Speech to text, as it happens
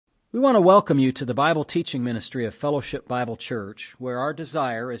We want to welcome you to the Bible teaching ministry of Fellowship Bible Church, where our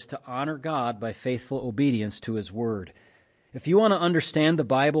desire is to honor God by faithful obedience to His Word. If you want to understand the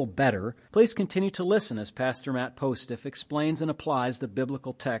Bible better, please continue to listen as Pastor Matt Postiff explains and applies the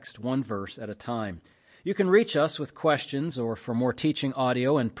biblical text one verse at a time. You can reach us with questions or for more teaching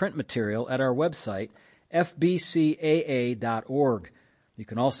audio and print material at our website, fbcaa.org. You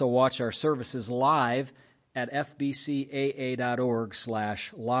can also watch our services live at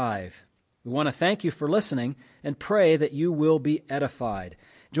fbcaa.org/live. We want to thank you for listening and pray that you will be edified.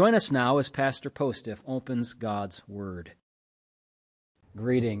 Join us now as Pastor Postiff opens God's Word.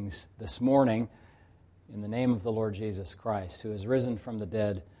 Greetings this morning in the name of the Lord Jesus Christ, who has risen from the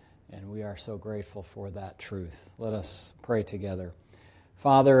dead, and we are so grateful for that truth. Let us pray together.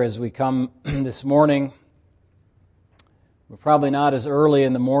 Father, as we come this morning, we're probably not as early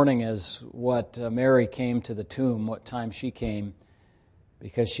in the morning as what Mary came to the tomb, what time she came,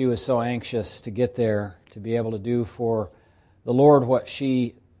 because she was so anxious to get there, to be able to do for the Lord what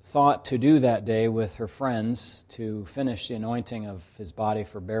she thought to do that day with her friends, to finish the anointing of His body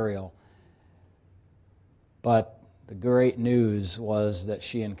for burial. But the great news was that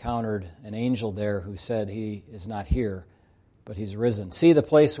she encountered an angel there who said, "He is not here, but He's risen. See the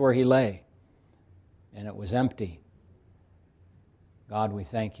place where He lay." And it was empty. God, we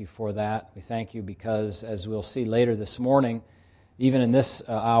thank You for that. We thank You because, as we'll see later this morning, even in this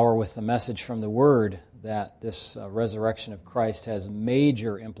hour with the message from the Word, that this resurrection of Christ has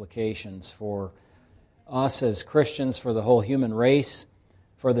major implications for us as Christians, for the whole human race,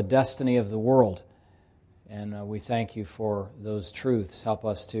 for the destiny of the world. And we thank You for those truths. Help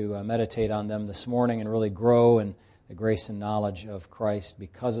us to meditate on them this morning and really grow in the grace and knowledge of Christ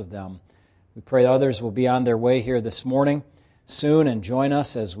because of them. We pray others will be on their way here this morning soon and join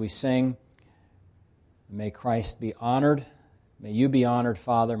us as we sing. May Christ be honored. May You be honored,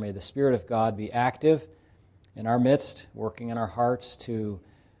 Father. May the Spirit of God be active in our midst, working in our hearts to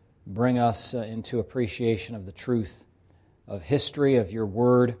bring us into appreciation of the truth of history, of Your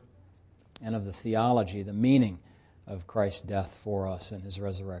Word, and of the theology, the meaning of Christ's death for us and His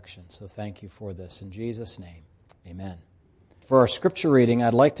resurrection. So thank You for this. In Jesus' name, amen. For our scripture reading,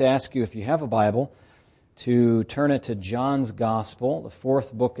 I'd like to ask you, if you have a Bible, to turn it to John's Gospel, the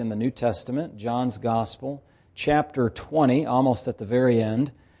fourth book in the New Testament, John's Gospel, chapter 20, almost at the very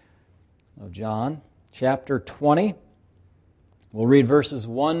end of John. Chapter 20, we'll read verses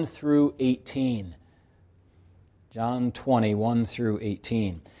 1 through 18. John 20, 1 through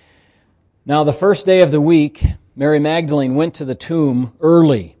 18. Now the first day of the week, Mary Magdalene went to the tomb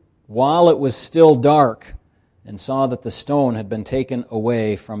early, while it was still dark, and saw that the stone had been taken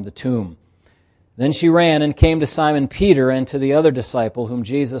away from the tomb. Then she ran and came to Simon Peter and to the other disciple whom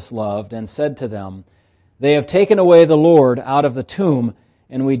Jesus loved, and said to them, "They have taken away the Lord out of the tomb,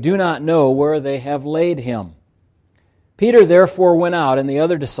 and we do not know where they have laid Him." Peter therefore went out and the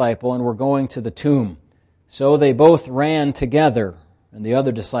other disciple and were going to the tomb. So they both ran together, and the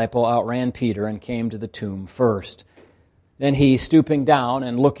other disciple outran Peter and came to the tomb first. Then he, stooping down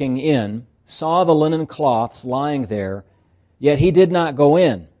and looking in, saw the linen cloths lying there, yet he did not go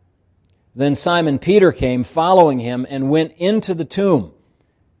in. Then Simon Peter came, following him, and went into the tomb.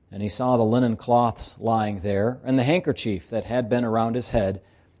 And he saw the linen cloths lying there, and the handkerchief that had been around his head,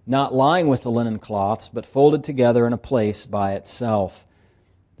 not lying with the linen cloths, but folded together in a place by itself.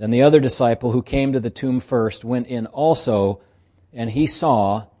 Then the other disciple who came to the tomb first went in also, and he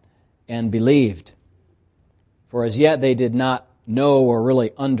saw and believed. For as yet they did not know or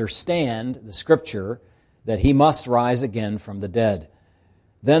really understand the Scripture that He must rise again from the dead.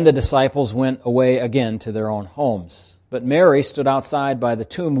 Then the disciples went away again to their own homes. But Mary stood outside by the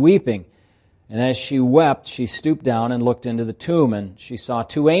tomb weeping. And as she wept, she stooped down and looked into the tomb, and she saw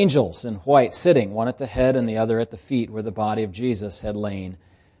two angels in white sitting, one at the head and the other at the feet where the body of Jesus had lain.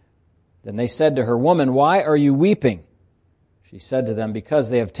 Then they said to her, "Woman, why are you weeping?" She said to them,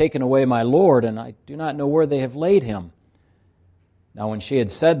 "Because they have taken away my Lord, and I do not know where they have laid Him." Now when she had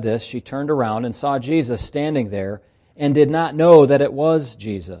said this, she turned around and saw Jesus standing there, and did not know that it was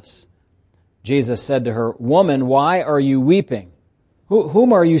Jesus. Jesus said to her, "Woman, why are you weeping?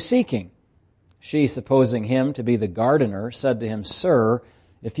 Whom are you seeking?" She, supposing Him to be the gardener, said to Him, "Sir,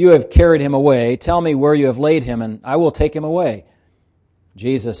 if you have carried Him away, tell me where you have laid Him, and I will take Him away."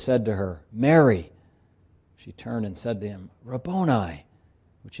 Jesus said to her, "Mary." She turned and said to Him, "Rabboni,"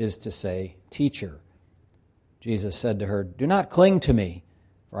 which is to say, Teacher. Jesus said to her, "Do not cling to me,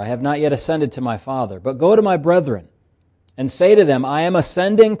 for I have not yet ascended to my Father, but go to my brethren, and say to them, I am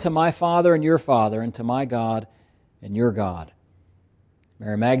ascending to my Father and your Father, and to my God and your God."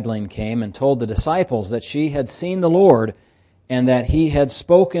 Mary Magdalene came and told the disciples that she had seen the Lord, and that he had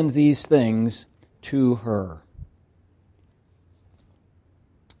spoken these things to her.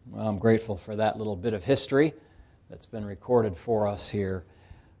 Well, I'm grateful for that little bit of history that's been recorded for us here.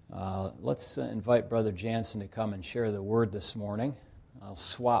 Let's invite Brother Jansen to come and share the word this morning. I'll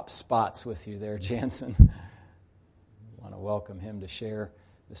swap spots with you there, Jansen. I want to welcome him to share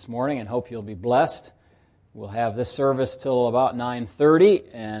this morning and hope you'll be blessed. We'll have this service till about 9:30,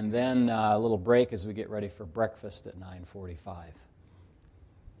 and then a little break as we get ready for breakfast at 9:45.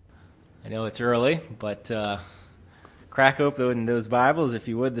 I know it's early, but crack open those Bibles, if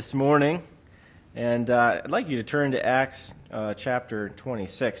you would, this morning. And I'd like you to turn to Acts chapter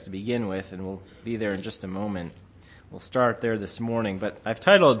 26 to begin with, and we'll be there in just a moment. We'll start there this morning, but I've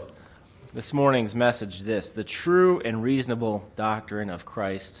titled this morning's message this: The True and Reasonable Doctrine of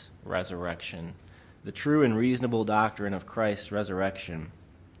Christ's Resurrection. The true and reasonable doctrine of Christ's resurrection.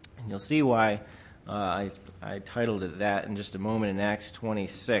 And you'll see why I titled it that in just a moment in Acts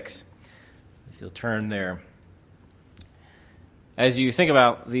 26, if you'll turn there. As you think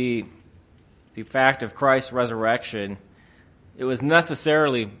about the fact of Christ's resurrection, it was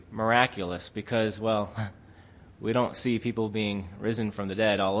necessarily miraculous because, well, we don't see people being risen from the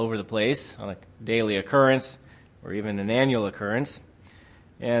dead all over the place on a daily occurrence or even an annual occurrence.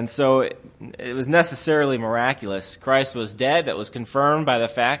 And so it was necessarily miraculous. Christ was dead. That was confirmed by the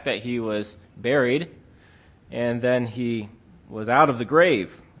fact that he was buried, and then he was out of the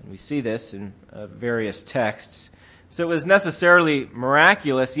grave. And we see this in various texts. So it was necessarily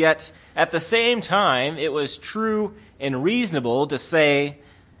miraculous, yet at the same time, it was true and reasonable to say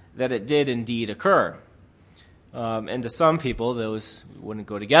that it did indeed occur. And to some people, those wouldn't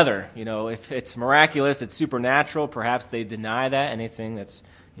go together. You know, if it's miraculous, it's supernatural, perhaps they deny that, anything that's,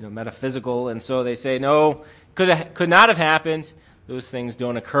 metaphysical. And so they say, no, could not have happened. Those things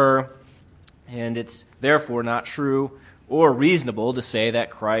don't occur. And it's therefore not true or reasonable to say that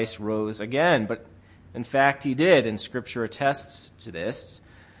Christ rose again. But in fact, he did, and Scripture attests to this.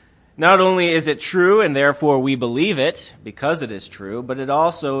 Not only is it true, and therefore we believe it because it is true, but it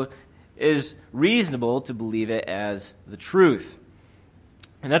also is reasonable to believe it as the truth.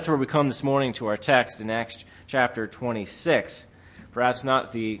 And that's where we come this morning to our text in Acts chapter 26. Perhaps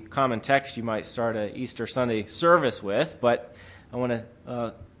not the common text you might start an Easter Sunday service with, but I want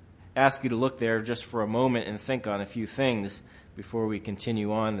to ask you to look there just for a moment and think on a few things before we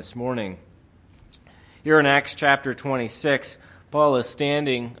continue on this morning. Here in Acts chapter 26, Paul is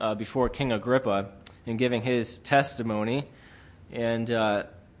standing before King Agrippa and giving his testimony, and it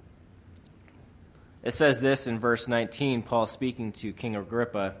says this in verse 19, Paul speaking to King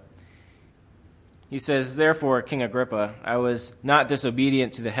Agrippa. He says, "Therefore, King Agrippa, I was not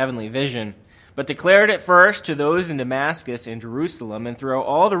disobedient to the heavenly vision, but declared it first to those in Damascus and Jerusalem and throughout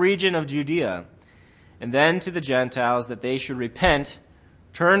all the region of Judea, and then to the Gentiles that they should repent,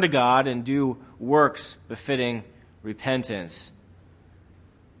 turn to God, and do works befitting repentance.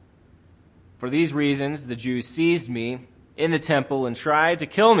 For these reasons, the Jews seized me in the temple and tried to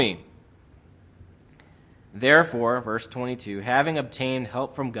kill me. Therefore," verse 22, "having obtained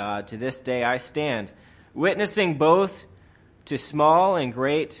help from God, to this day I stand, witnessing both to small and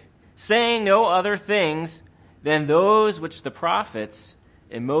great, saying no other things than those which the prophets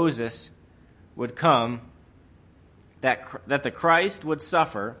and Moses would come, that the Christ would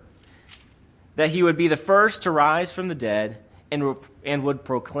suffer, that he would be the first to rise from the dead, and would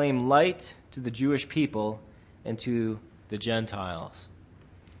proclaim light to the Jewish people and to the Gentiles."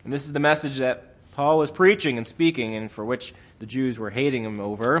 And this is the message that Paul was preaching and speaking, and for which the Jews were hating him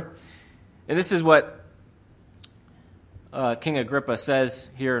over. And this is what King Agrippa says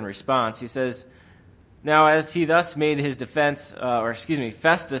here in response. He says, "Now as he thus made his defense,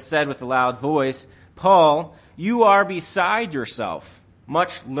 Festus said with a loud voice, 'Paul, you are beside yourself.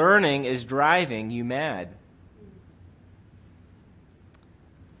 Much learning is driving you mad.'"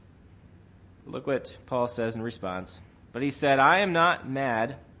 Look what Paul says in response. "But he said, 'I am not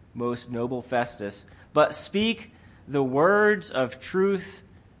mad, most noble Festus, but speak the words of truth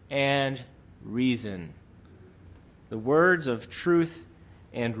and reason.'" The words of truth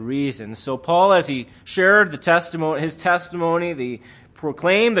and reason. So Paul, as he shared his testimony, the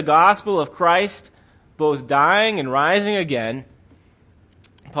proclaimed the gospel of Christ, both dying and rising again,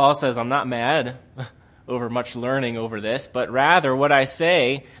 Paul says, "I'm not mad over much learning over this, but rather what I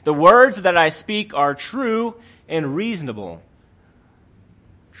say, the words that I speak are true and reasonable."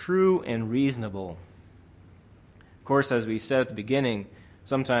 True and reasonable. Of course, as we said at the beginning,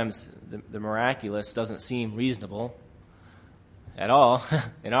 sometimes the miraculous doesn't seem reasonable. at all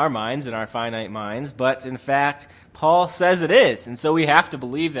in our minds, in our finite minds, but in fact, Paul says it is, and so we have to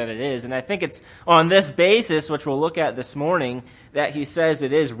believe that it is. And I think it's on this basis, which we'll look at this morning, that he says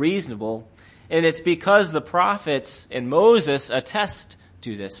it is reasonable. And it's because the prophets and Moses attest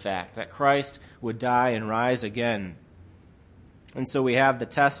to this fact, that Christ would die and rise again. And so we have the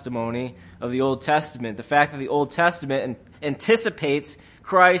testimony of the Old Testament, the fact that the Old Testament anticipates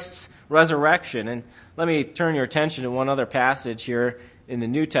Christ's resurrection. And let me turn your attention to one other passage here in the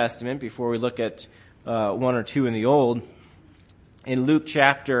New Testament before we look at one or two in the Old. In Luke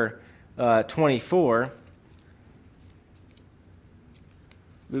chapter 24.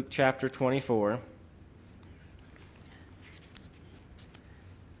 Luke chapter 24.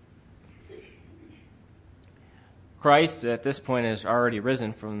 Christ, at this point, has already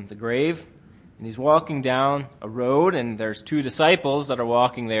risen from the grave, and he's walking down a road, and there's two disciples that are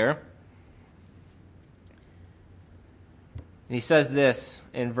walking there. And he says this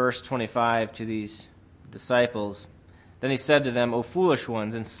in verse 25 to these disciples. Then he said to them, O foolish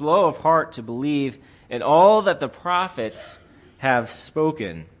ones, and slow of heart to believe in all that the prophets have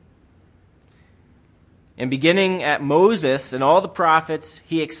spoken. And beginning at Moses and all the prophets,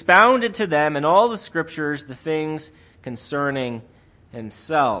 he expounded to them in all the scriptures the things concerning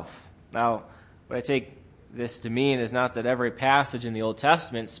himself. Now, what I take this to mean is not that every passage in the Old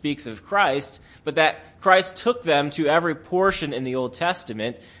Testament speaks of Christ, but that Christ took them to every portion in the Old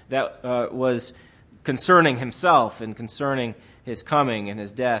Testament that was concerning himself and concerning his coming and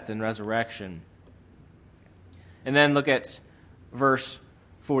his death and resurrection. And then look at verse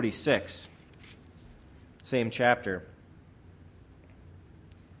 46. Same chapter.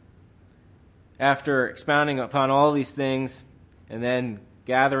 After expounding upon all these things and then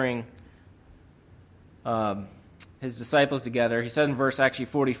gathering his disciples together, he said in verse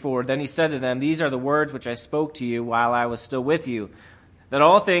 44, Then he said to them, These are the words which I spoke to you while I was still with you, that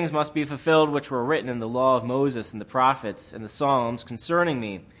all things must be fulfilled which were written in the law of Moses and the prophets and the Psalms concerning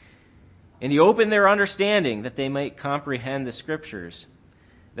me. And he opened their understanding that they might comprehend the scriptures.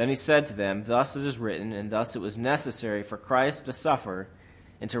 Then he said to them, Thus it is written, and thus it was necessary for Christ to suffer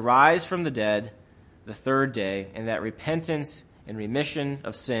and to rise from the dead the third day, and that repentance and remission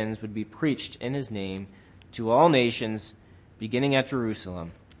of sins would be preached in his name to all nations, beginning at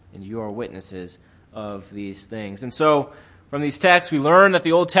Jerusalem, and you are witnesses of these things. And so, from these texts, we learn that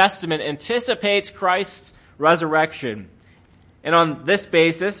the Old Testament anticipates Christ's resurrection. And on this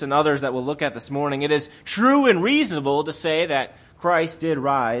basis, and others that we'll look at this morning, it is true and reasonable to say that Christ did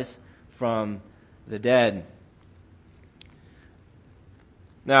rise from the dead.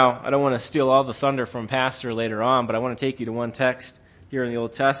 Now, I don't want to steal all the thunder from Pastor later on, but I want to take you to one text here in the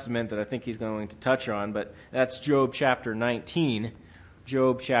Old Testament that I think he's going to touch on, but that's Job chapter 19.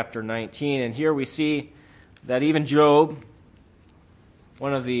 Job chapter 19. And here we see that even Job,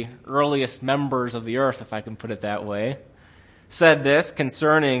 one of the earliest members of the earth, if I can put it that way, said this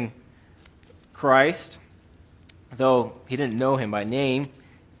concerning Christ. Though he didn't know him by name,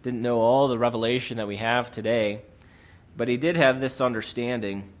 didn't know all the revelation that we have today, but he did have this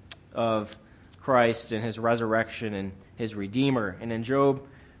understanding of Christ and his resurrection and his Redeemer. And in Job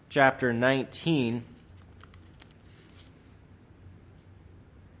chapter 19,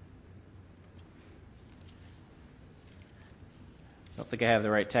 I don't think I have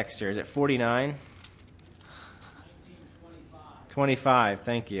the right text here. Is it 49? 25,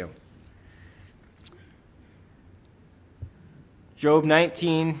 thank you. Job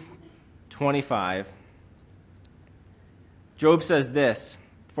 19:25. Job says this,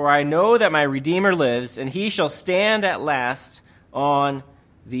 For I know that my Redeemer lives, and he shall stand at last on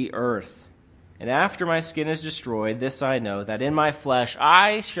the earth. And after my skin is destroyed, this I know, that in my flesh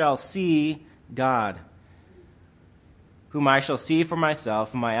I shall see God, whom I shall see for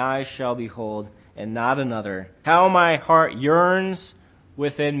myself, and my eyes shall behold, and not another. How my heart yearns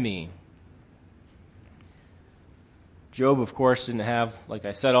within me. Job, of course, didn't have, like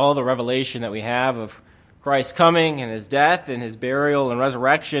I said, all the revelation that we have of Christ's coming and his death and his burial and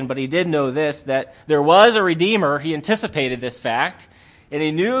resurrection, but he did know this, that there was a Redeemer. He anticipated this fact, and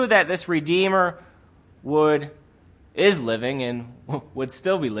he knew that this Redeemer is living and would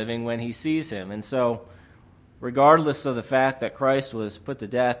still be living when he sees him. And so, regardless of the fact that Christ was put to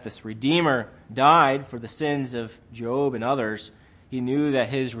death, this Redeemer died for the sins of Job and others. He knew that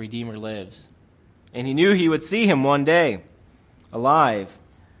his Redeemer lives. And he knew he would see him one day, alive,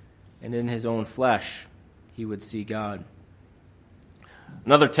 and in his own flesh, he would see God.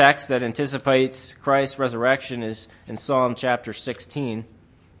 Another text that anticipates Christ's resurrection is in Psalm chapter 16,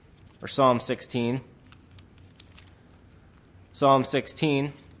 or Psalm 16. Psalm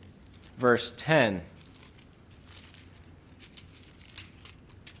 16, verse 10.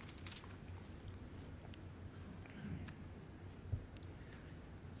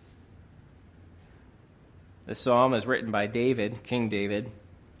 The psalm is written by David, King David.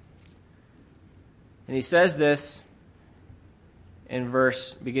 And he says this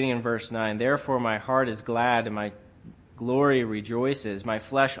beginning in verse 9, "Therefore my heart is glad and my glory rejoices. My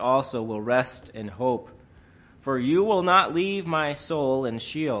flesh also will rest in hope. For you will not leave my soul in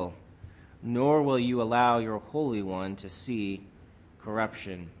Sheol, nor will you allow your Holy One to see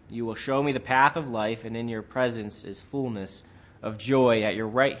corruption. You will show me the path of life, and in your presence is fullness of joy. At your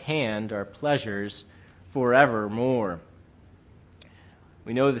right hand are pleasures forevermore."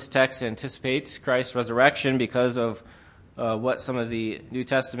 We know this text anticipates Christ's resurrection because of what some of the New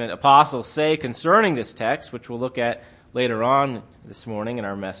Testament apostles say concerning this text, which we'll look at later on this morning in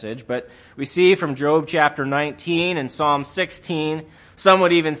our message. But we see from Job chapter 19 and Psalm 16, some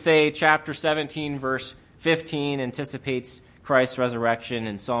would even say chapter 17, verse 15 anticipates Christ's resurrection,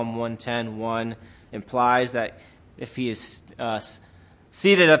 and Psalm 110:1 implies that if he is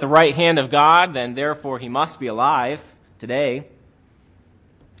seated at the right hand of God, then therefore he must be alive today.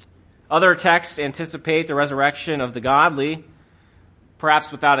 Other texts anticipate the resurrection of the godly, perhaps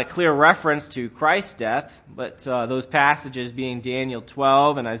without a clear reference to Christ's death, but those passages being Daniel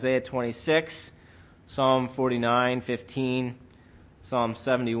 12 and Isaiah 26, Psalm 49:15, Psalm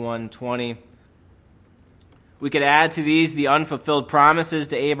 71:20. We could add to these the unfulfilled promises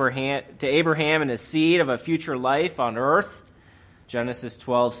to Abraham and his seed of a future life on earth, Genesis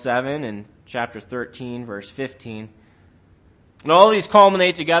 12:7 and chapter 13, verse 15. And all these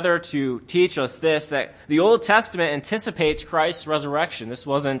culminate together to teach us this, that the Old Testament anticipates Christ's resurrection. This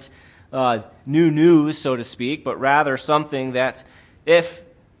wasn't new news, so to speak, but rather something that, if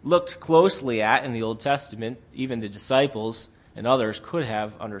looked closely at in the Old Testament, even the disciples and others could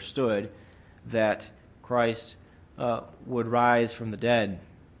have understood that Christ would rise from the dead.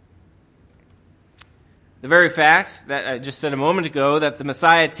 The very fact that I just said a moment ago, that the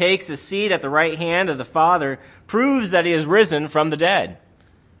Messiah takes his seat at the right hand of the Father, proves that he is risen from the dead.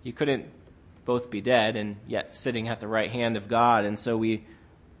 He couldn't both be dead and yet sitting at the right hand of God. And so we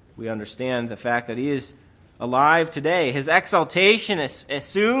understand the fact that he is alive today. His exaltation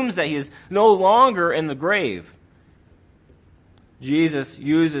assumes that he is no longer in the grave. Jesus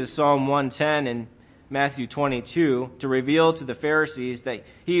uses Psalm 110 and Matthew 22 to reveal to the Pharisees that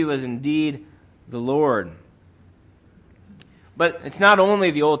he was indeed the Lord. But it's not only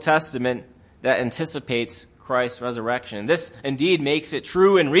the Old Testament that anticipates Christ's resurrection. This indeed makes it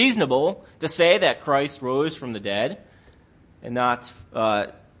true and reasonable to say that Christ rose from the dead, and not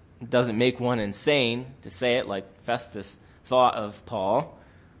doesn't make one insane to say it like Festus thought of Paul.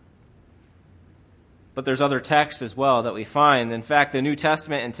 But there's other texts as well that we find. In fact, the New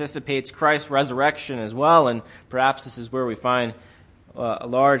Testament anticipates Christ's resurrection as well, and perhaps this is where we find a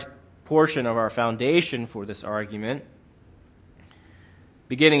large portion of our foundation for this argument.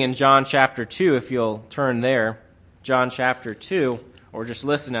 Beginning in John chapter 2, if you'll turn there. John chapter 2, or just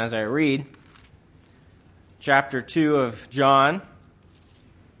listen as I read. Chapter 2 of John,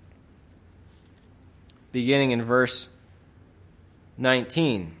 beginning in verse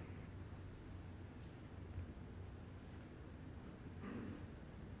 19.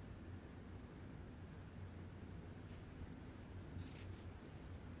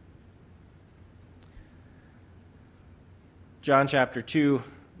 John chapter 2,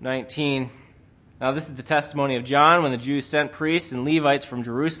 19. "Now this is the testimony of John when the Jews sent priests and Levites from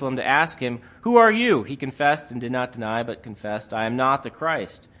Jerusalem to ask him, 'Who are you?' He confessed and did not deny, but confessed, 'I am not the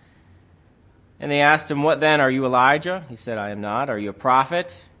Christ.' And they asked him, 'What then? Are you Elijah?' He said, 'I am not.' 'Are you a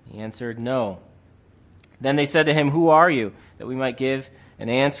prophet?' He answered, 'No.' Then they said to him, 'Who are you?' That we might give an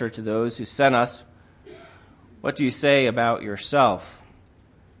answer to those who sent us. 'What do you say about yourself?'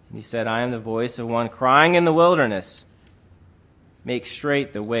 And he said, 'I am the voice of one crying in the wilderness, make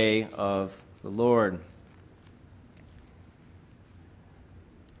straight the way of the Lord.'"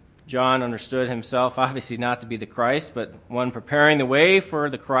 John understood himself obviously not to be the Christ, but one preparing the way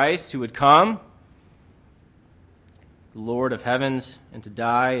for the Christ who would come, the Lord of heavens, and to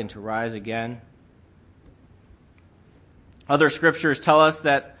die and to rise again. Other scriptures tell us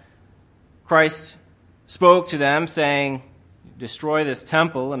that Christ spoke to them saying, "Destroy this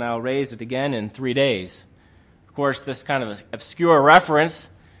temple and I'll raise it again in 3 days." Of course, this kind of obscure reference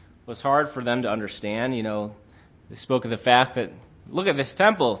was hard for them to understand. You know, they spoke of the fact that, look at this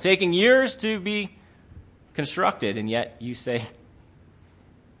temple, taking years to be constructed, and yet you say,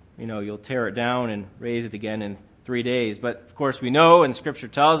 you'll tear it down and raise it again in 3 days. But, of course, we know, and Scripture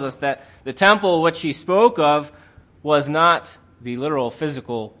tells us, that the temple which he spoke of was not the literal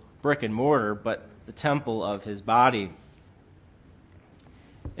physical brick and mortar, but the temple of his body.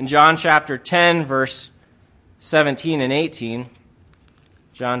 In John chapter 10, verse 17 and 18,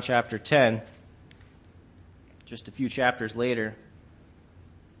 John chapter 10, just a few chapters later,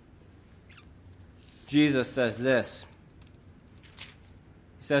 Jesus says this. He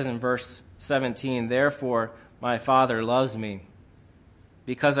says in verse 17, "Therefore my Father loves me,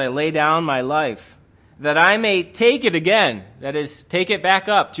 because I lay down my life, that I may take it again." That is, take it back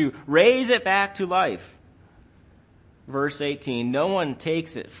up, to raise it back to life. Verse 18, "No one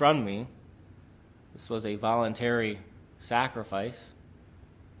takes it from me." This was a voluntary sacrifice.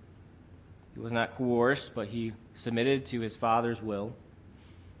 He was not coerced, but he submitted to his Father's will.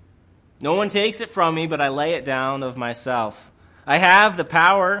 "No one takes it from me, but I lay it down of myself. I have the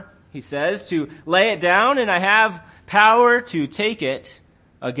power," he says, "to lay it down, and I have power to take it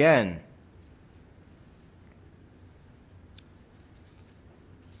again."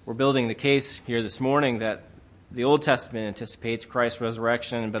 We're building the case here this morning that the Old Testament anticipates Christ's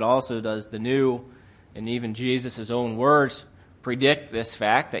resurrection, but also does the New, and even Jesus' own words predict this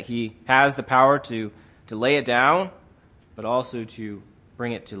fact that he has the power to lay it down, but also to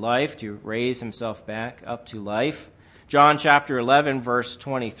bring it to life, to raise himself back up to life. John chapter 11, verse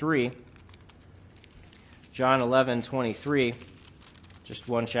 23. John 11:23, just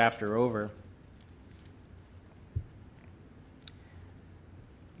one chapter over.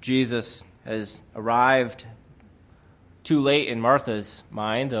 Jesus has arrived too late in Martha's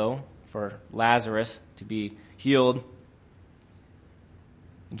mind, though, for Lazarus to be healed.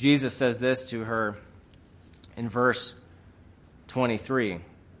 Jesus says this to her in verse 23. He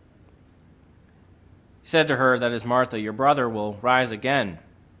said to her, that is Martha, "Your brother will rise again."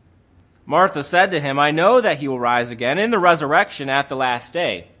 Martha said to him, "I know that he will rise again in the resurrection at the last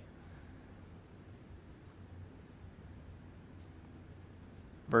day."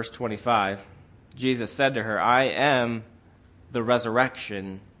 Verse 25, Jesus said to her, "I am the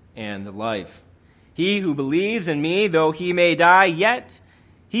resurrection and the life. He who believes in me, though he may die, yet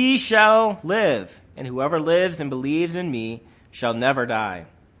he shall live. And whoever lives and believes in me shall never die."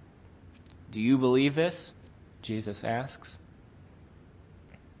 Do you believe this? Jesus asks.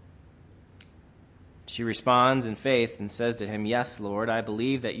 She responds in faith and says to him, "Yes, Lord, I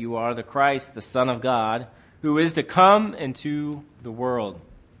believe that you are the Christ, the Son of God, who is to come into the world."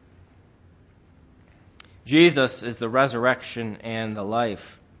 Jesus is the resurrection and the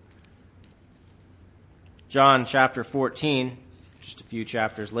life. John chapter 14, just a few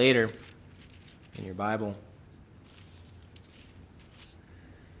chapters later in your Bible.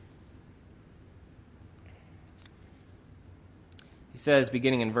 He says,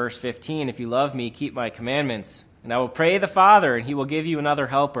 beginning in verse 15, "If you love me, keep my commandments, and I will pray the Father, and he will give you another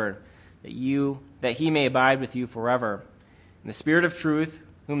helper, that he may abide with you forever. And the Spirit of truth,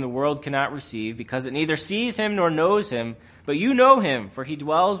 whom the world cannot receive, because it neither sees him nor knows him, but you know him, for he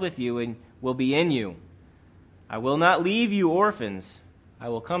dwells with you and will be in you. I will not leave you orphans, I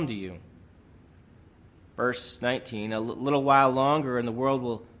will come to you." Verse 19, "A little while longer, and the world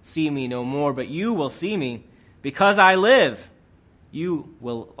will see me no more, but you will see me. Because I live, you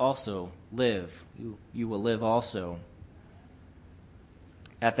will also live." You will live also.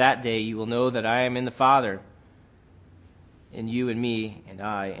 "At that day you will know that I am in the Father, and you in me, and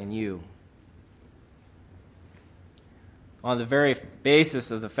I in you." On the very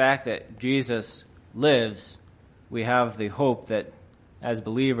basis of the fact that Jesus lives, we have the hope that as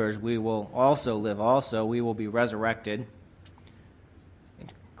believers we will also live also. We will be resurrected.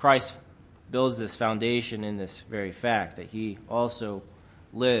 And Christ builds this foundation in this very fact that he also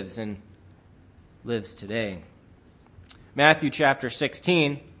lives and lives today. Matthew chapter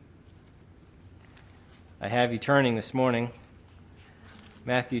 16. I have you turning this morning.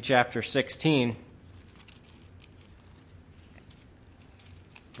 Matthew chapter 16,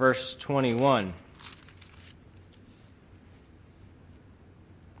 verse 21.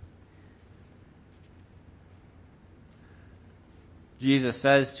 Jesus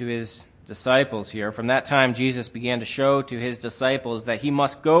says to his disciples here, "From that time Jesus began to show to his disciples that he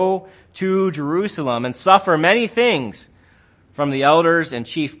must go to Jerusalem and suffer many things from the elders and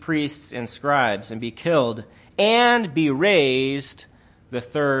chief priests and scribes, and be killed, and be raised the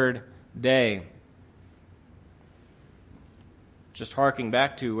third day." Just harking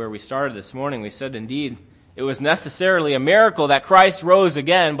back to where we started this morning, we said indeed it was necessarily a miracle that Christ rose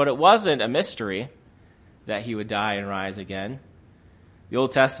again, but it wasn't a mystery that he would die and rise again. The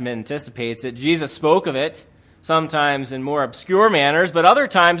Old Testament anticipates it. Jesus spoke of it, sometimes in more obscure manners, but other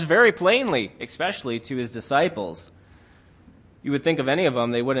times very plainly, especially to his disciples. You would think of any of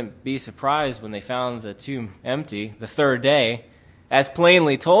them, they wouldn't be surprised when they found the tomb empty the third day, as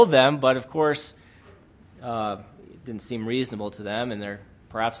plainly told them, but of course it didn't seem reasonable to them, and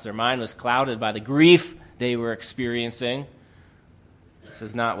perhaps their mind was clouded by the grief they were experiencing. This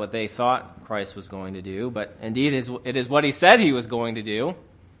is not what they thought Christ was going to do, but indeed it is what he said he was going to do.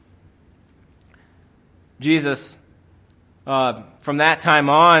 Jesus, from that time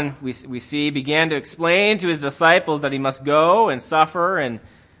on, we see, began to explain to his disciples that he must go and suffer and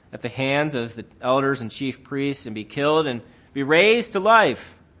at the hands of the elders and chief priests and be killed and be raised to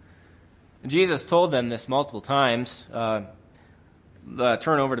life. And Jesus told them this multiple times.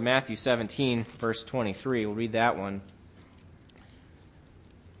 Turn over to Matthew 17, verse 23. We'll read that one.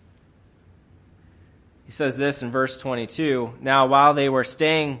 He says this in verse 22, "Now while they were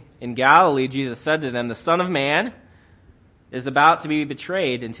staying in Galilee, Jesus said to them, 'The Son of Man is about to be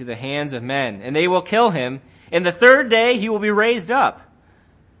betrayed into the hands of men, and they will kill him, and the third day he will be raised up.'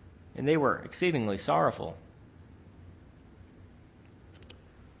 And they were exceedingly sorrowful."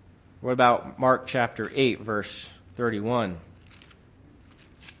 What about Mark chapter 8, verse 31? You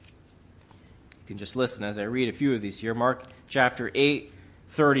can just listen as I read a few of these here. Mark chapter 8,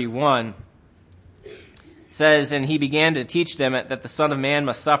 31 says, "And he began to teach them that the Son of Man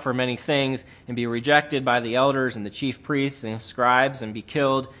must suffer many things and be rejected by the elders and the chief priests and scribes and be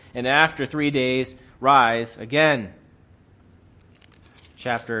killed, and after 3 days rise again."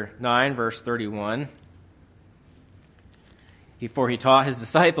 Chapter 9, verse 31. "For he taught his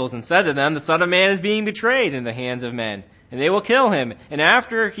disciples and said to them, 'The Son of Man is being betrayed in the hands of men, and they will kill him. And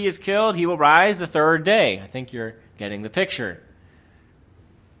after he is killed, he will rise the third day.'" I think you're getting the picture.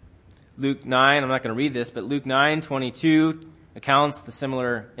 Luke 9, I'm not going to read this, but Luke 9:22 accounts the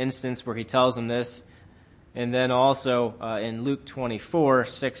similar instance where he tells them this. And then also in Luke 24,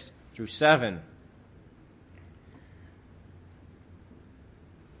 6 through 7.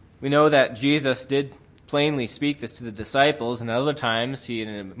 We know that Jesus did plainly speak this to the disciples, and at other times he, in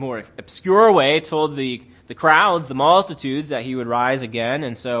a more obscure way, told the crowds, the multitudes, that he would rise again.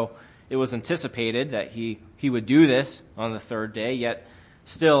 And so it was anticipated that he would do this on the third day, yet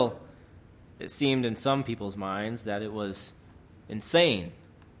still it seemed in some people's minds that it was insane,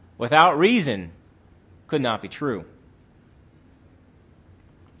 without reason, could not be true.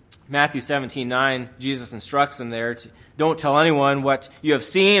 Matthew 17:9, Jesus instructs them there, "Don't tell anyone what you have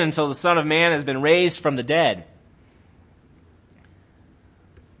seen until the Son of Man has been raised from the dead."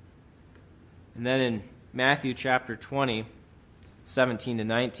 And then in Matthew chapter 20, 17 to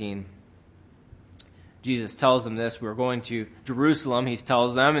 19, Jesus tells them this. We're going to Jerusalem, he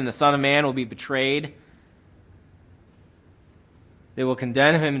tells them, "And the Son of Man will be betrayed. They will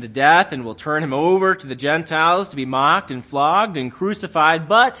condemn him to death and will turn him over to the Gentiles to be mocked and flogged and crucified.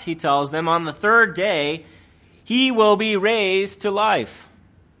 But," he tells them, "on the third day he will be raised to life."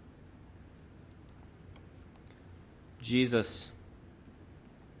 Jesus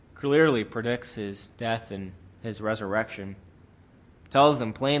clearly predicts his death and his resurrection. Tells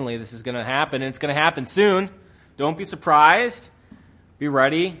them plainly this is going to happen, and it's going to happen soon. Don't be surprised. Be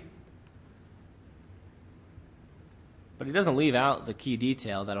ready. But he doesn't leave out the key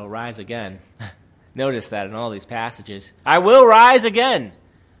detail that he'll rise again. Notice that in all these passages. I will rise again.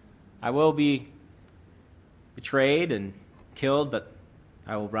 I will be betrayed and killed, but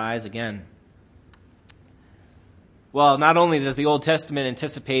I will rise again. Well, not only does the Old Testament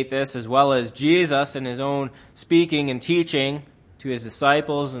anticipate this, as well as Jesus in his own speaking and teaching to his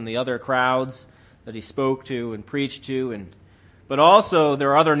disciples and the other crowds that he spoke to and preached to, but also there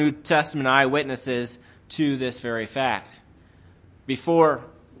are other New Testament eyewitnesses to this very fact. Before,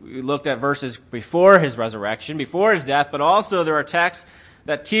 we looked at verses before his resurrection, before his death, but also there are texts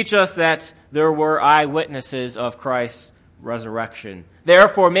that teach us that there were eyewitnesses of Christ's resurrection.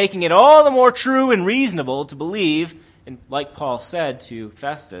 Therefore, making it all the more true and reasonable to believe, and like Paul said to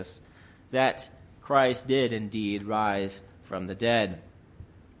Festus, that Christ did indeed rise from the dead.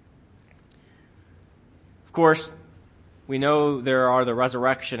 Of course, we know there are the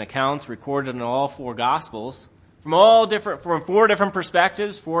resurrection accounts recorded in all four Gospels from four different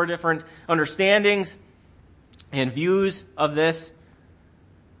perspectives, four different understandings and views of this.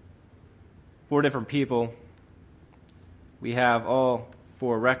 Four different people. We have all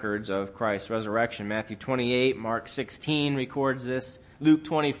four records of Christ's resurrection. Matthew 28, Mark 16 records this, Luke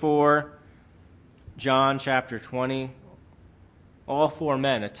 24, John chapter 20. All four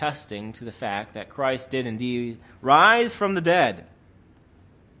men attesting to the fact that Christ did indeed rise from the dead.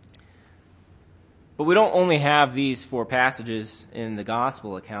 But we don't only have these four passages in the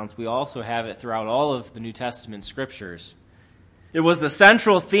gospel accounts, we also have it throughout all of the New Testament scriptures. It was the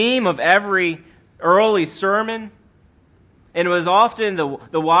central theme of every early sermon, and it was often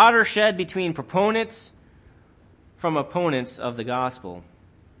the watershed between proponents from opponents of the gospel.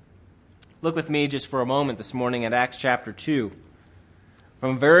 Look with me just for a moment this morning at Acts chapter 2.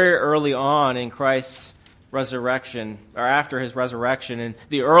 From very early on in Christ's resurrection, or after his resurrection. And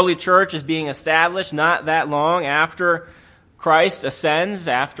the early church is being established not that long after Christ ascends,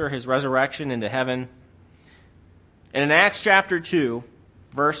 after his resurrection into heaven. And in Acts chapter 2,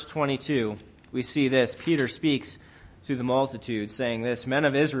 verse 22, we see this. Peter speaks to the multitude, saying this, "Men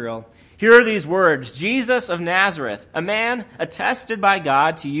of Israel, hear these words, Jesus of Nazareth, a man attested by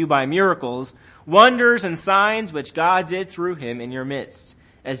God to you by miracles, wonders and signs which God did through him in your midst,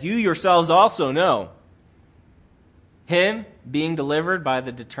 as you yourselves also know. Him, being delivered by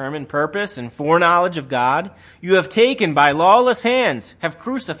the determined purpose and foreknowledge of God, you have taken by lawless hands, have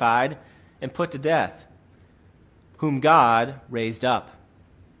crucified and put to death, whom God raised up,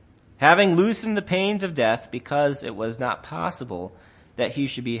 having loosened the pains of death, because it was not possible that he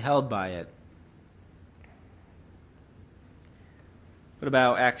should be held by it." What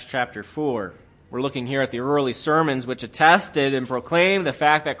about Acts chapter 4? We're looking here at the early sermons which attested and proclaimed the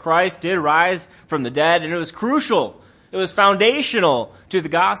fact that Christ did rise from the dead, and it was crucial. It was foundational to the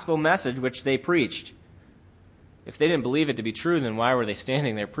gospel message which they preached. If they didn't believe it to be true, then why were they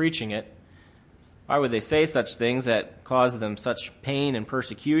standing there preaching it? Why would they say such things that caused them such pain and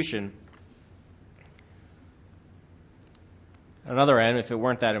persecution? On the other end, if it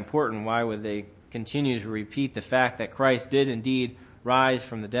weren't that important, why would they continue to repeat the fact that Christ did indeed rise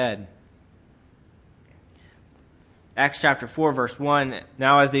from the dead? Acts chapter 4, verse 1,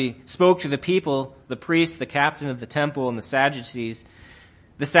 "Now as they spoke to the people, the priests, the captain of the temple, and the Sadducees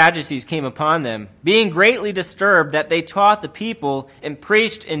came upon them, being greatly disturbed that they taught the people and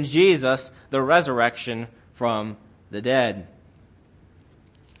preached in Jesus the resurrection from the dead."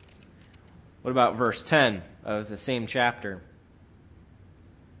 What about verse 10 of the same chapter?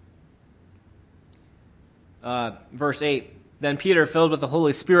 Verse 8, "Then Peter, filled with the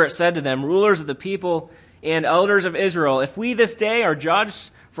Holy Spirit, said to them, 'Rulers of the people and elders of Israel, if we this day are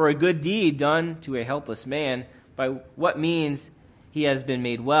judged for a good deed done to a helpless man, by what means he has been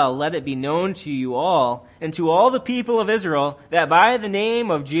made well, let it be known to you all and to all the people of Israel that by the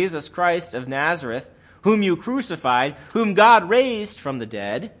name of Jesus Christ of Nazareth, whom you crucified, whom God raised from the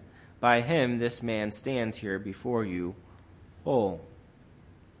dead, by him this man stands here before you whole.'"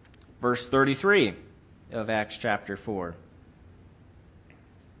 Verse 33 of Acts chapter 4.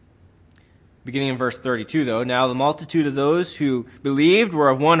 Beginning in verse 32, though, "Now the multitude of those who believed were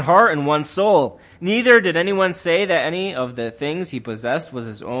of one heart and one soul. Neither did anyone say that any of the things he possessed was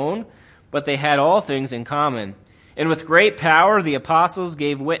his own, but they had all things in common. And with great power the apostles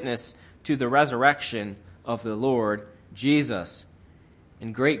gave witness to the resurrection of the Lord Jesus.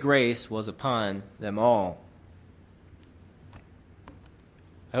 And great grace was upon them all."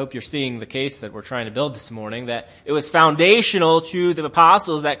 I hope you're seeing the case that we're trying to build this morning, that it was foundational to the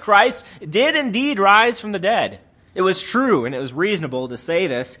apostles that Christ did indeed rise from the dead. It was true and it was reasonable to say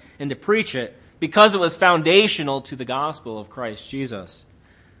this and to preach it because it was foundational to the gospel of Christ Jesus.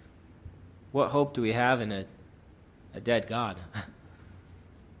 What hope do we have in a dead God?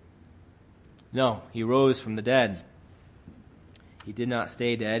 No, he rose from the dead. He did not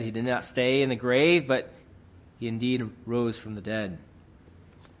stay dead. He did not stay in the grave, but he indeed rose from the dead.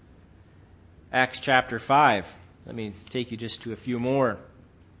 Acts chapter 5. Let me take you just to a few more.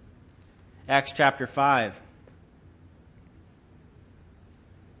 Acts chapter 5.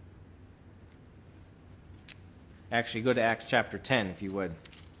 Actually, go to Acts chapter 10, if you would.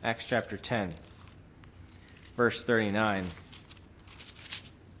 Acts chapter 10, verse 39.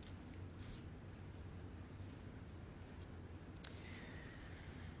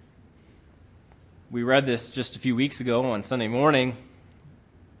 We read this just a few weeks ago on Sunday morning.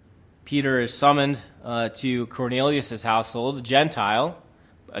 Peter is summoned to Cornelius' household, a Gentile,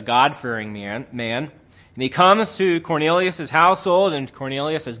 a God-fearing man. And he comes to Cornelius' household, and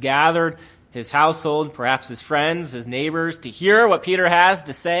Cornelius has gathered his household, perhaps his friends, his neighbors, to hear what Peter has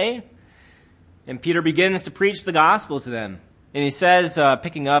to say. And Peter begins to preach the gospel to them. And he says,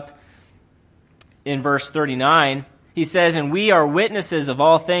 picking up in verse 39, he says, "And we are witnesses of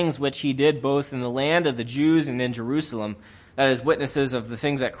all things which he did both in the land of the Jews and in Jerusalem," that is, witnesses of the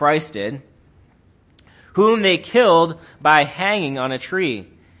things that Christ did, "whom they killed by hanging on a tree.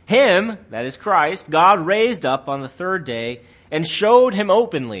 Him," that is Christ, "God raised up on the third day and showed him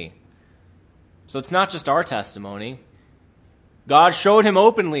openly." So it's not just our testimony. God showed him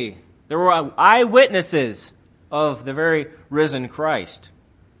openly. There were eyewitnesses of the very risen Christ.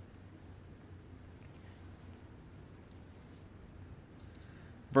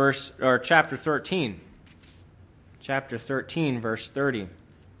 Chapter 13. Chapter 13, verse 30.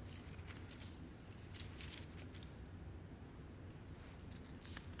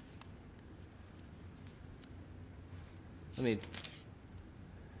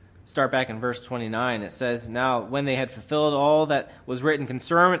 start back in verse 29. It says, "Now when they had fulfilled all that was written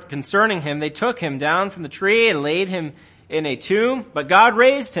concerning him, they took him down from the tree and laid him in a tomb, but God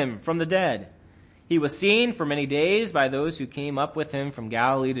raised him from the dead. He was seen for many days by those who came up with him from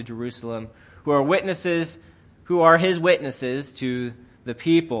Galilee to Jerusalem, who are his witnesses to the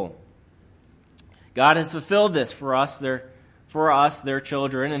people." God has fulfilled this for us, their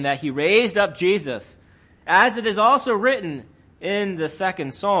children, and that he raised up Jesus, as it is also written in the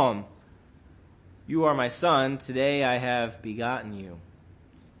second Psalm, "You are my son, today I have begotten you."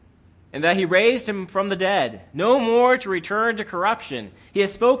 And that he raised him from the dead, no more to return to corruption. He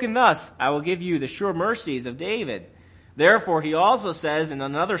has spoken thus, "I will give you the sure mercies of David." Therefore he also says in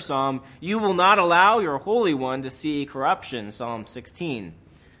another psalm, "You will not allow your Holy One to see corruption," Psalm 16.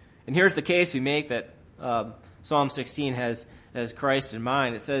 And here's the case we make that Psalm 16 has Christ in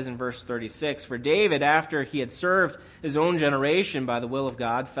mind. It says in verse 36, "For David, after he had served his own generation by the will of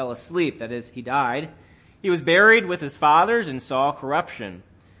God, fell asleep," that is, he died. "He was buried with his fathers and saw corruption.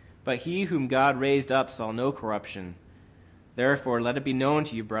 But he whom God raised up saw no corruption. Therefore let it be known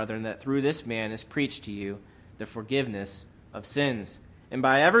to you, brethren, that through this man is preached to you the forgiveness of sins. And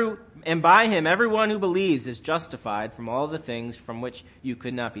by him everyone who believes is justified from all the things from which you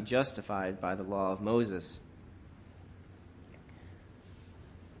could not be justified by the law of Moses."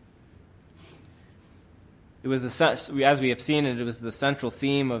 It was as we have seen it was the central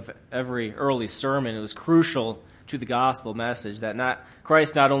theme of every early sermon. It was crucial to the gospel message that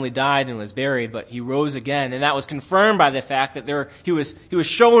Christ not only died and was buried, but he rose again, and that was confirmed by the fact that he was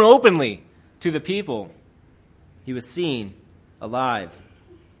shown openly to the people. He was seen alive.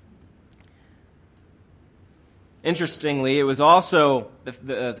 Interestingly, it was also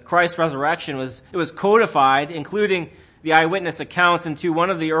the Christ's resurrection was codified, including the eyewitness accounts, into one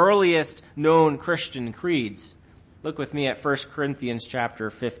of the earliest known Christian creeds. Look with me at 1 Corinthians chapter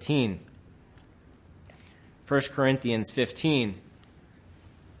 15. 1 Corinthians 15.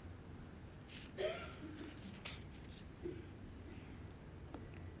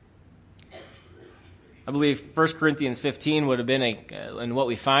 I believe 1 Corinthians 15 would have been and what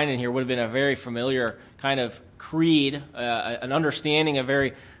we find in here would have been a very familiar kind of creed, an understanding of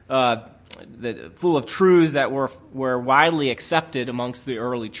full of truths that were widely accepted amongst the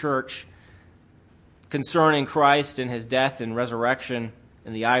early church concerning Christ and his death and resurrection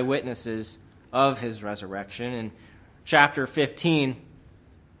and the eyewitnesses of his resurrection. In chapter 15,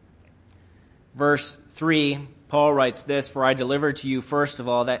 verse 3, Paul writes this, "For I delivered to you first of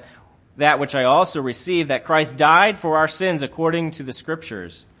all that which I also received, that Christ died for our sins according to the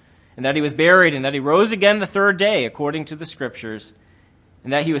Scriptures, and that he was buried, and that he rose again the third day according to the Scriptures,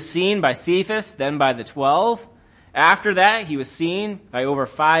 and that he was seen by Cephas, then by the 12. After that he was seen by over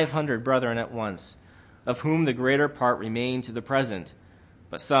 500 brethren at once, of whom the greater part remain to the present,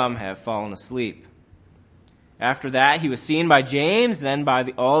 but some have fallen asleep. After that he was seen by James, then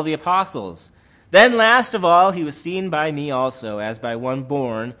by all the apostles. Then last of all he was seen by me also, as by one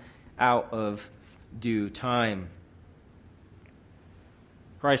born out of due time."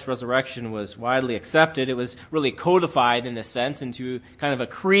 Christ's resurrection was widely accepted. It was really codified in a sense into kind of a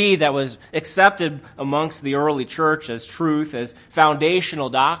creed that was accepted amongst the early church as truth, as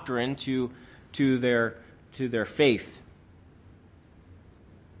foundational doctrine to their faith.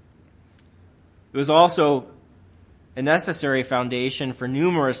 It was also a necessary foundation for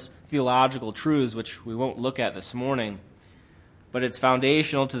numerous theological truths, which we won't look at this morning. But it's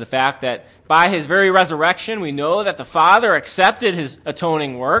foundational to the fact that by his very resurrection, we know that the Father accepted his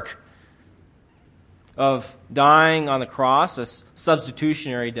atoning work of dying on the cross, a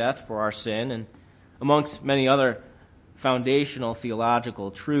substitutionary death for our sin, and amongst many other foundational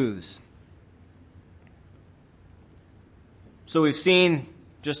theological truths. So we've seen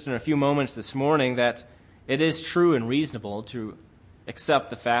just in a few moments this morning that it is true and reasonable to accept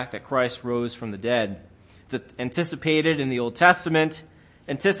the fact that Christ rose from the dead. It's anticipated in the Old Testament,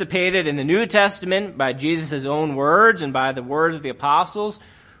 anticipated in the New Testament by Jesus' own words and by the words of the apostles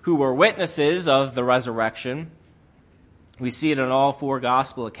who were witnesses of the resurrection. We see it in all four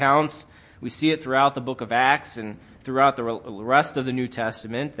gospel accounts. We see it throughout the book of Acts and throughout the rest of the New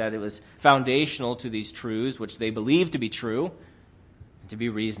Testament that it was foundational to these truths, which they believed to be true and to be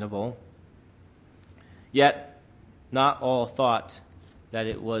reasonable. Yet, not all thought that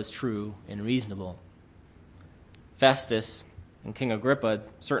it was true and reasonable. Festus and King Agrippa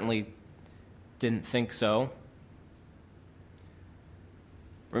certainly didn't think so.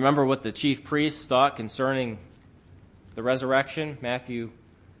 Remember what the chief priests thought concerning the resurrection? Matthew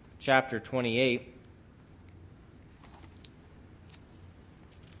chapter 28.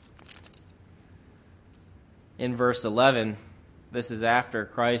 In verse 11, This is after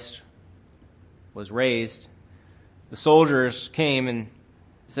Christ was raised. The soldiers came, and it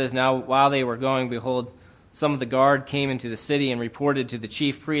says, now while they were going, behold, some of the guard came into the city and reported to the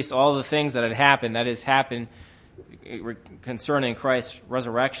chief priests all the things that had happened, that is, happened concerning Christ's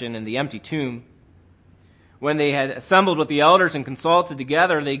resurrection and the empty tomb. When they had assembled with the elders and consulted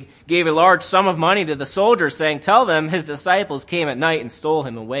together, they gave a large sum of money to the soldiers, saying, tell them his disciples came at night and stole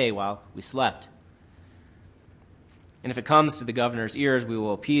him away while we slept. And if it comes to the governor's ears, we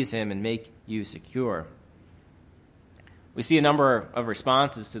will appease him and make you secure. We see a number of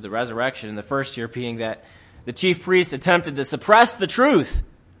responses to the resurrection, the first here being that the chief priests attempted to suppress the truth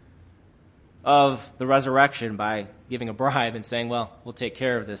of the resurrection by giving a bribe and saying, well, we'll take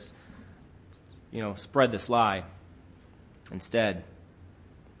care of this, spread this lie instead.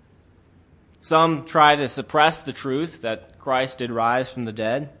 Some try to suppress the truth that Christ did rise from the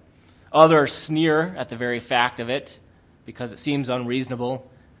dead. Others sneer at the very fact of it because it seems unreasonable,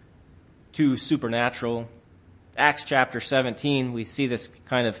 too supernatural. Acts chapter 17, we see this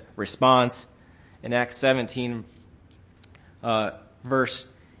kind of response. In Acts 17, verse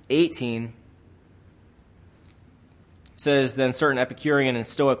 18, says, then certain Epicurean and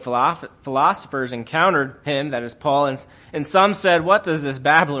Stoic philosophers encountered him, that is Paul, and some said, what does this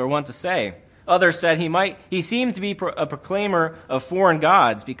babbler want to say? Others said he seemed to be a proclaimer of foreign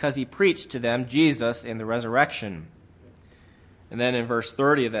gods because he preached to them Jesus and the resurrection. And then in verse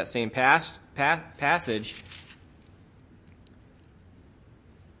 30 of that same passage,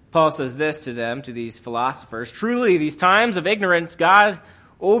 Paul says this to them, to these philosophers, truly these times of ignorance God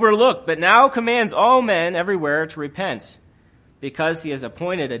overlooked, but now commands all men everywhere to repent, because he has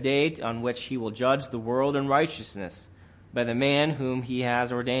appointed a day on which he will judge the world in righteousness by the man whom he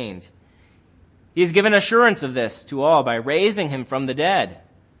has ordained. He has given assurance of this to all by raising him from the dead.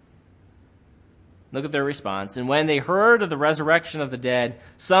 Look at their response. And when they heard of the resurrection of the dead,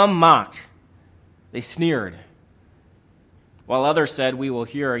 some mocked. They sneered, while others said, we will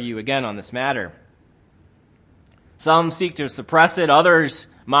hear you again on this matter. Some seek to suppress it, others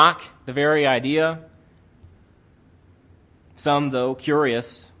mock the very idea. Some, though,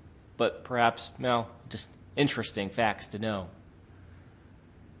 curious, but perhaps, just interesting facts to know.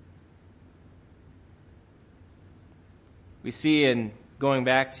 We see in going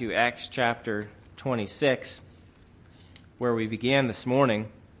back to Acts chapter 26, where we began this morning,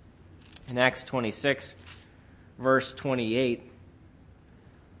 in Acts 26, verse 28,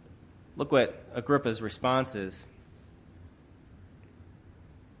 look what Agrippa's response is.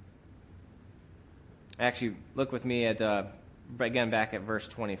 Actually, look with me at, again, back at verse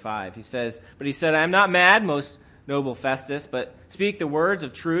 25. He says, but he said, I am not mad, most noble Festus, but speak the words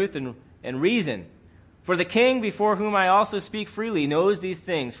of truth and reason. For the king, before whom I also speak freely, knows these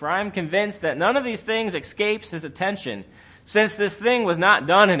things. For I am convinced that none of these things escapes his attention, since this thing was not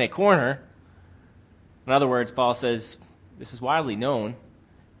done in a corner. In other words, Paul says, this is widely known.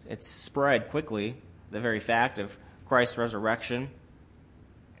 It's spread quickly, the very fact of Christ's resurrection.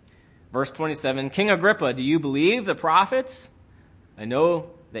 Verse 27, King Agrippa, do you believe the prophets? I know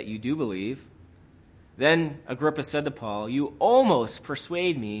that you do believe. Then Agrippa said to Paul, you almost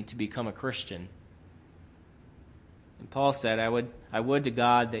persuade me to become a Christian. And Paul said, I would to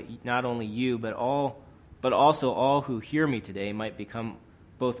God that not only you, but also all who hear me today might become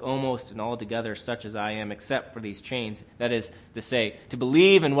both almost and altogether such as I am, except for these chains. That is to say, to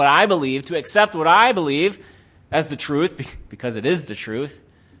believe in what I believe, to accept what I believe as the truth, because it is the truth.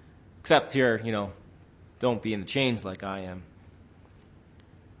 Except here, don't be in the chains like I am.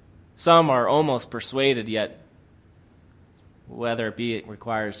 Some are almost persuaded, yet whether it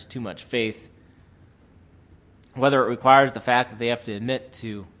requires too much faith, whether it requires the fact that they have to admit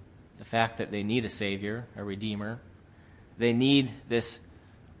to the fact that they need a Savior, a Redeemer, they need this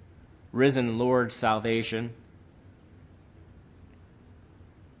risen Lord's salvation.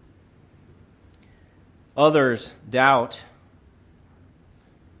 Others doubt.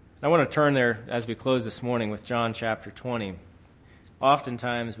 I want to turn there as we close this morning with John chapter 20.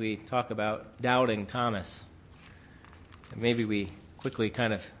 Oftentimes we talk about doubting Thomas. And maybe we quickly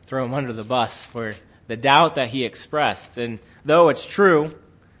kind of throw him under the bus for the doubt that he expressed. And though it's true,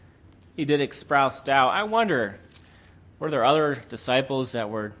 he did express doubt, I wonder, were there other disciples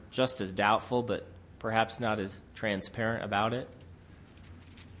that were just as doubtful but perhaps not as transparent about it?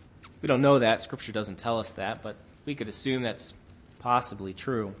 We don't know that. Scripture doesn't tell us that, but we could assume that's possibly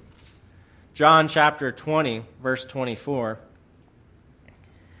true. John chapter 20, verse 24.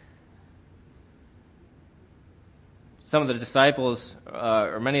 Some of the disciples,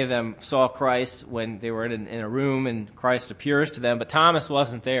 or many of them, saw Christ when they were in a room and Christ appears to them, but Thomas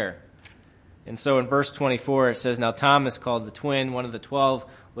wasn't there. And so in verse 24 it says, "Now Thomas, called the twin, one of the 12,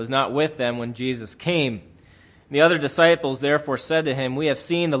 was not with them when Jesus came. And the other disciples therefore said to him, 'We have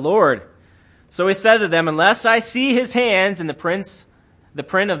seen the Lord.' So he said to them, 'Unless I see his hands in the print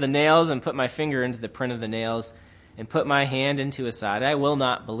of the nails, and put my finger into the print of the nails, and put my hand into his side, I will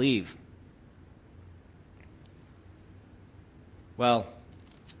not believe.'" Well,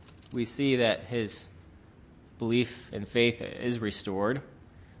 we see that his belief and faith is restored.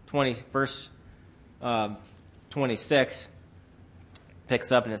 Verse 26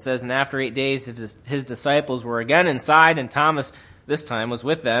 picks up and it says, "And after 8 days his disciples were again inside, and Thomas this time was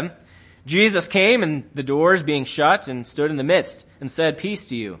with them. Jesus came, and the doors being shut, and stood in the midst, and said, 'Peace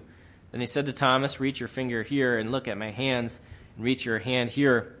to you.' Then he said to Thomas, 'Reach your finger here, and look at my hands, and reach your hand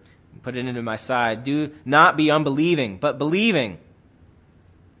here, and put it into my side. Do not be unbelieving, but believing.'"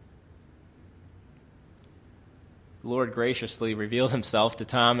 The Lord graciously revealed himself to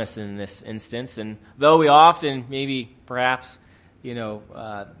Thomas in this instance, and though we often, perhaps,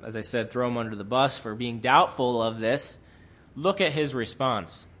 as I said, throw him under the bus for being doubtful of this, look at his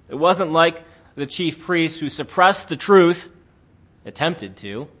response. It wasn't like the chief priests who suppressed the truth, attempted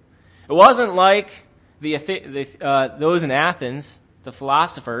to. It wasn't like those in Athens, the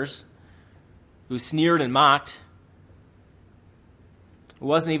philosophers, who sneered and mocked. It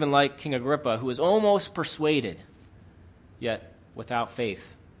wasn't even like King Agrippa, who was almost persuaded, yet without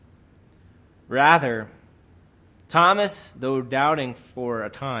faith. Rather, Thomas, though doubting for a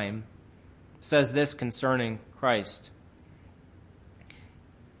time, says this concerning Christ.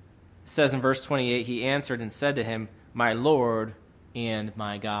 It says in verse 28, "He answered and said to him, 'My Lord and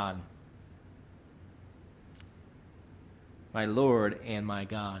my God.'" My Lord and my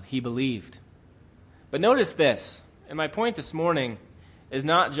God. He believed. But notice this, and my point this morning is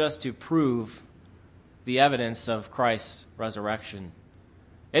not just to prove the evidence of Christ's resurrection.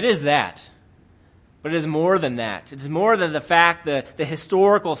 It is that. But it is more than that. It is more than the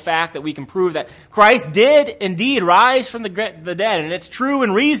historical fact that we can prove that Christ did indeed rise from the dead. And it's true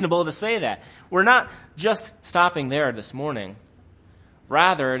and reasonable to say that. We're not just stopping there this morning.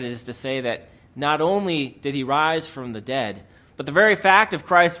 Rather, it is to say that not only did he rise from the dead, but the very fact of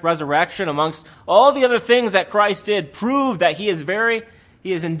Christ's resurrection, amongst all the other things that Christ did, proved that he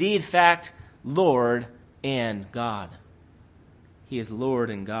is indeed fact Lord and God. He is Lord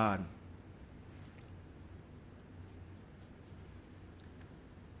and God.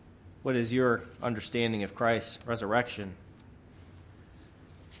 What is your understanding of Christ's resurrection?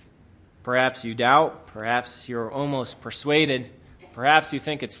 Perhaps you doubt. Perhaps you're almost persuaded. Perhaps you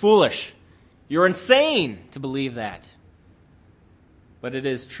think it's foolish. You're insane to believe that. But it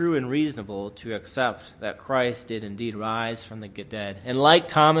is true and reasonable to accept that Christ did indeed rise from the dead. And like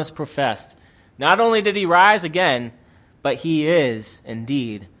Thomas professed, not only did he rise again, but he is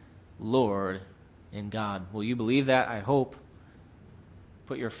indeed Lord and God. Will you believe that? I hope.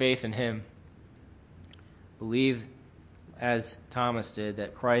 Put your faith in him. Believe, as Thomas did,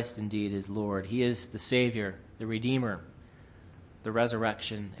 that Christ indeed is Lord. He is the Savior, the Redeemer, the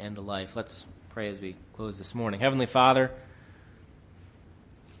resurrection, and the life. Let's pray as we close this morning. Heavenly Father,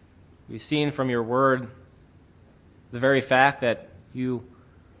 we've seen from your word the very fact that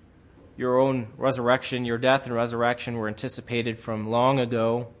your own resurrection, your death and resurrection were anticipated from long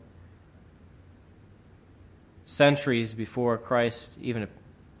ago, centuries before Christ even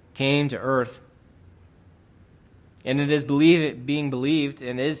came to earth. And it is being believed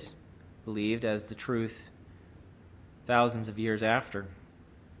and is believed as the truth thousands of years after.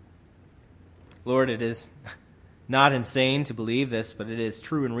 Lord, it is not insane to believe this, but it is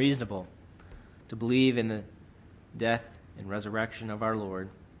true and reasonable to believe in the death and resurrection of our Lord.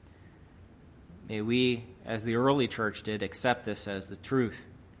 May we, as the early church did, accept this as the truth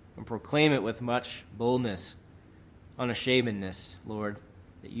and proclaim it with much boldness, unashamedness, Lord,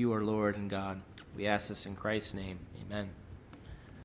 that you are Lord and God. We ask this in Christ's name. Amen.